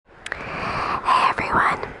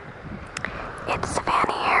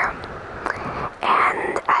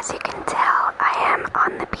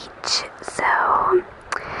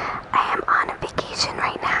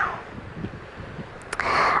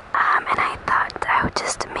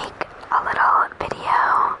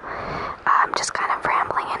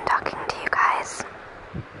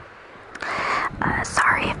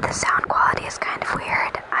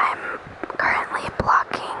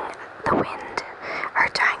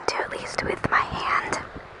it with my hand,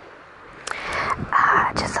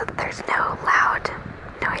 just so that there's no loud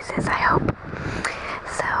noises, I hope.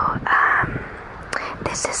 So,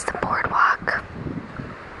 this is the boardwalk.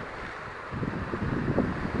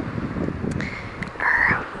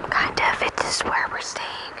 Or, kind of, it is where we're staying.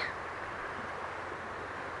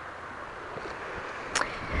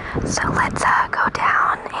 So let's go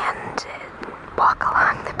down and walk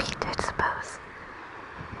along the beach, I suppose.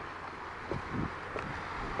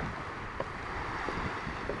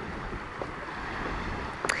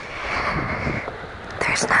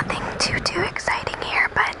 There's nothing too exciting here,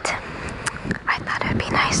 but I thought it would be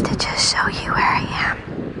nice to just show you where I am.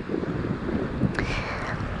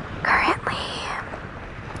 Currently,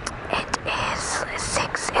 it is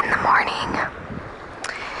 6 in the morning.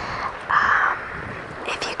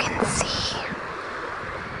 If you can see,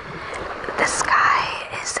 the sky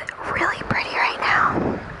is really pretty right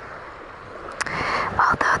now.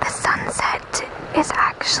 Although the sunset is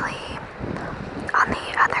actually on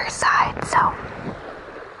the other side, so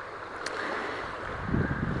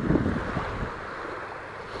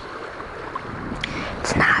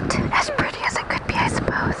it's not as pretty as it could be, I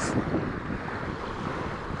suppose.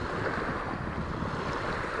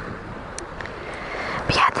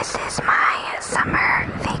 But yeah, this is my summer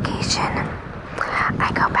vacation.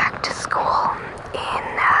 I go back to school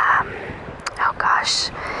in, oh gosh,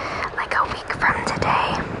 like a week from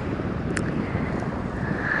today.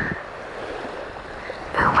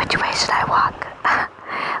 Ooh, which way should I walk?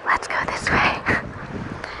 Let's go this way,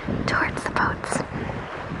 towards the boats.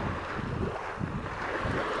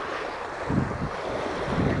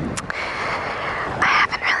 I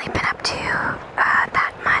haven't really been up to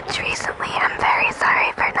that much recently. I'm very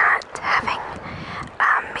sorry for not having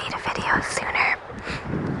made a video sooner.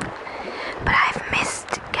 But I've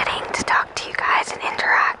missed getting to talk to you guys and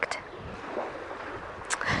interact.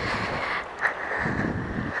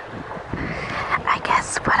 I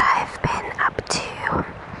guess what I've been up to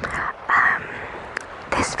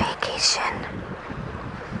this vacation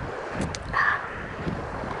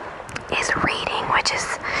is reading, which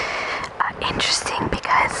is interesting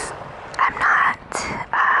because I'm not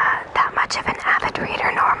that much of an avid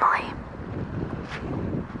reader normally.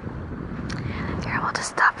 Here, we'll just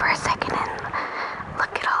stop for a second and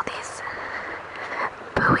look at all these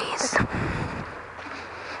buoys.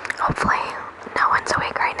 Hopefully no one's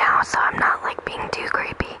awake right now, so I'm not like being too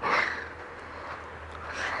creepy.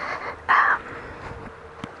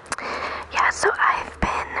 Yeah, so I've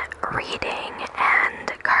been reading, and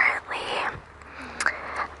currently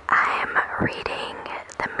I'm reading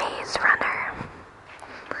The Maze Runner.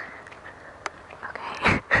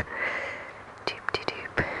 Okay. Doop doop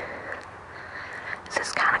doop. This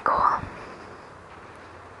is kind of cool.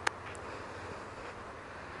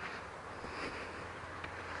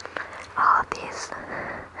 All of these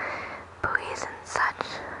buoys and such.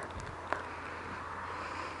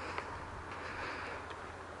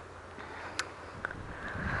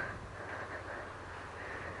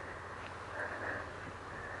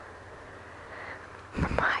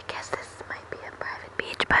 I guess this might be a private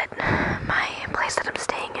beach, but my place that I'm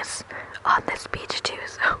staying is on this beach too,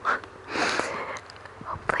 so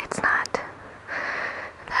hopefully it's not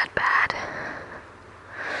that bad.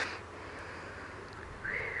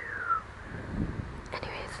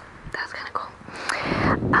 Anyways, that was kind of cool.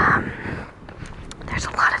 There's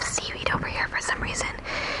a lot of seaweed over here for some reason,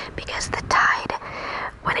 because the tide,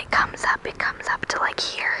 when it comes up to like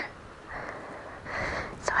here.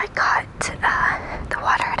 So I caught the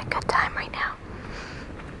water at a good time right now.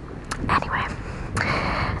 Anyway,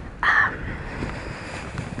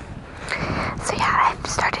 so yeah, I've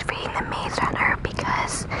started reading The Maze Runner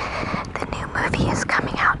because the new movie is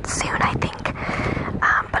coming out soon, I think.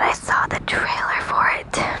 But I saw the trailer for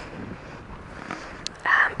it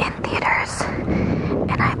in theaters,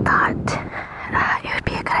 and I thought it would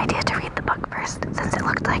be a good idea to read the book first, since it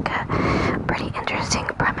looked like a pretty interesting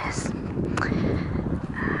premise.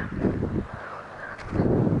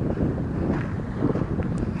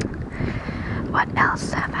 What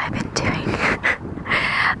else have I been doing?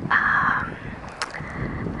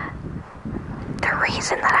 The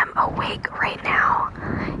reason that I'm awake right now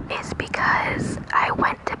is because I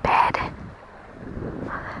went to bed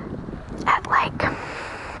at like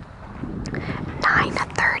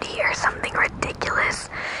 9:30 or something ridiculous.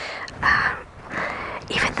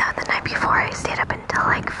 Even though the night before I stayed up until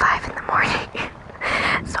like 5 in the morning.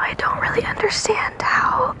 So I don't really understand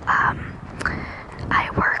how I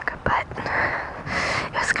work, but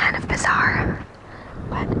it was kind of bizarre.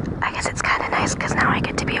 But I guess it's kind of nice because now I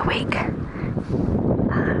get to be awake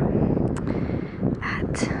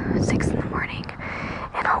at 6 in the morning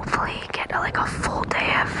and hopefully get get like a full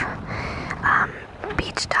day of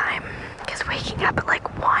beach time, because waking up at like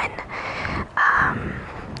 1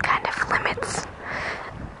 kind of limits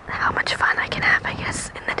how much fun I can have, I guess,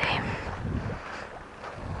 in the day.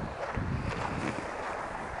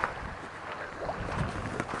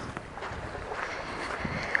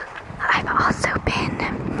 I've also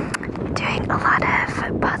been doing a lot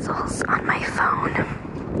of puzzles on my phone.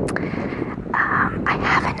 I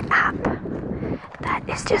have an app that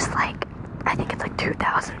is just like, I think it's like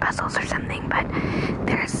 2,000 puzzles or something, but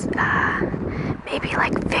there's maybe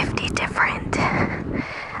like 50 different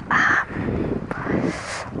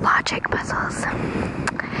logic puzzles,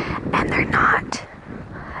 and they're not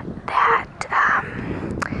that,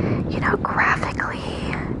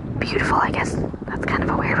 graphically beautiful. I guess that's kind of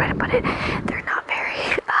a weird way to put it. They're not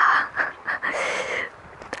very,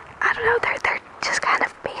 I don't know, they're just kind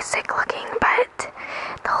of basic looking, but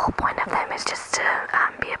the whole point of them is just to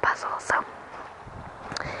be a puzzle, so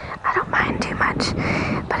I don't mind too much,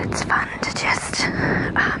 but it's fun to just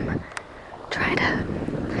try to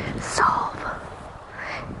solve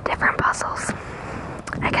different puzzles.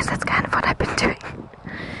 I guess that's kind of what I've been doing.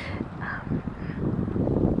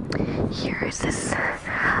 Here is this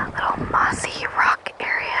little mossy rock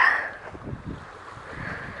area,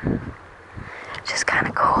 which is kind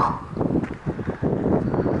of cool.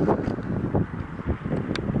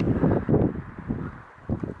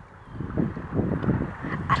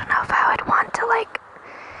 I don't know if I would want to like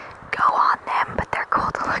go on them, but they're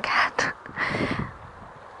cool to look at.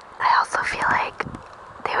 I also feel like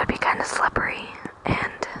they would be kind of slippery,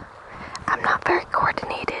 and I'm not very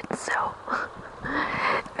coordinated, so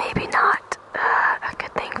maybe not a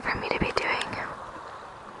good thing for me to be doing.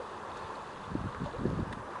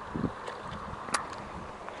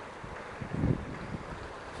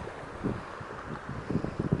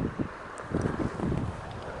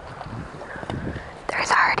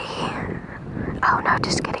 There's already, oh no,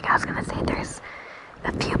 just kidding, I was gonna say there's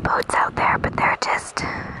a few boats out there, but they're just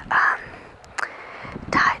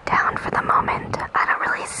tied down for the moment. I don't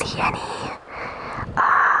really see any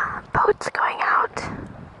boats going out,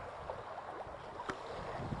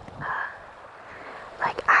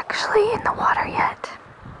 like actually in the water yet.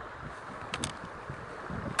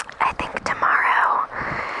 I think tomorrow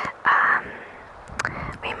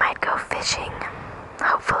we might go fishing,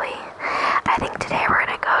 hopefully. I think today we're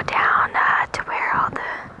gonna go down to where all the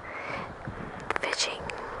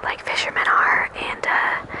fishermen are, and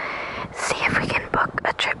see if we can book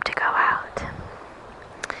a trip to go out,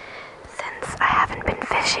 since I haven't been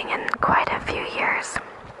fishing in quite a few years.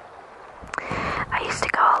 I used to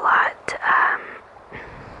go a lot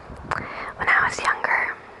when I was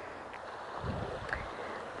younger,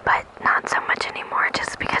 but not so much anymore,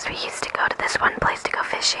 just because we used to go to this one place to go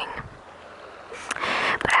fishing.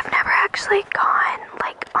 But I've never actually gone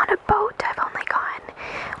like on a boat. I've only gone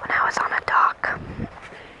when I was on a dock.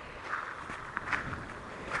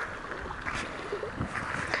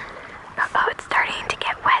 Oh, it's starting to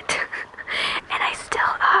get wet, and I still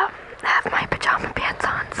have my pajama pants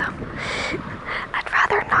on, so I'd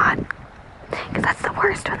rather not, because that's the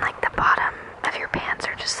worst when like the bottom of your pants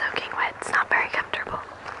are just soaking wet. It's not very comfortable.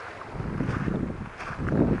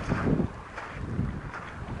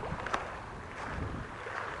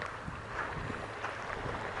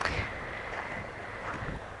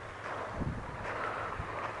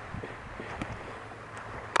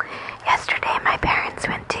 Yesterday, my parents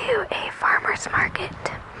went to a farmer's market.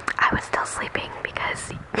 I was still sleeping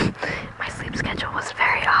because my sleep schedule was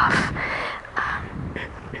very off.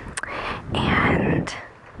 And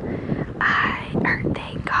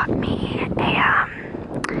they got me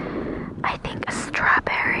I think a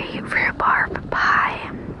strawberry rhubarb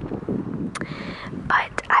pie.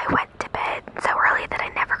 But I went to bed so early that I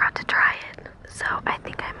never got to try it. So I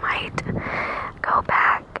think I might go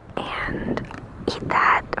back and eat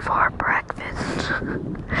that for breakfast,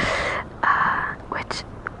 which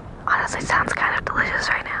honestly sounds kind of delicious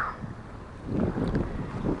right now.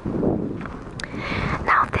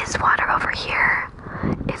 Now this water over here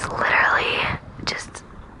is literally just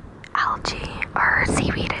algae, or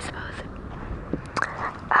seaweed I suppose.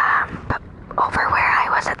 But over where I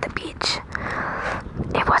was at the beach,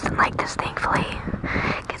 it wasn't like this, thankfully,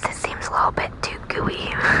 because it seems a little bit too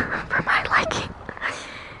gooey for my liking.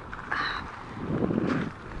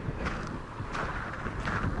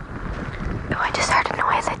 Oh, I just heard a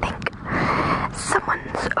noise. I think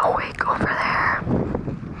someone's awake over there.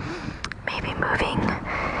 Maybe moving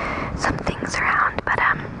some things around, but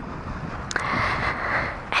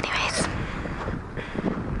anyways.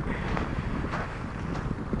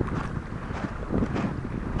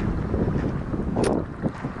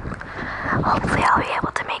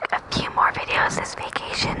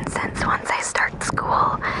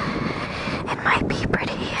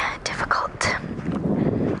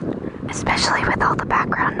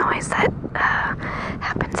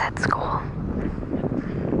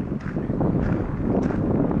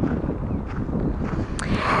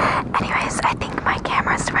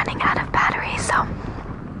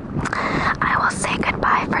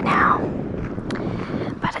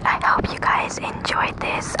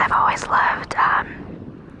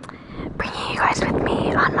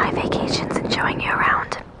 showing you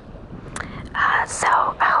around. So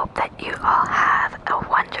I hope that you all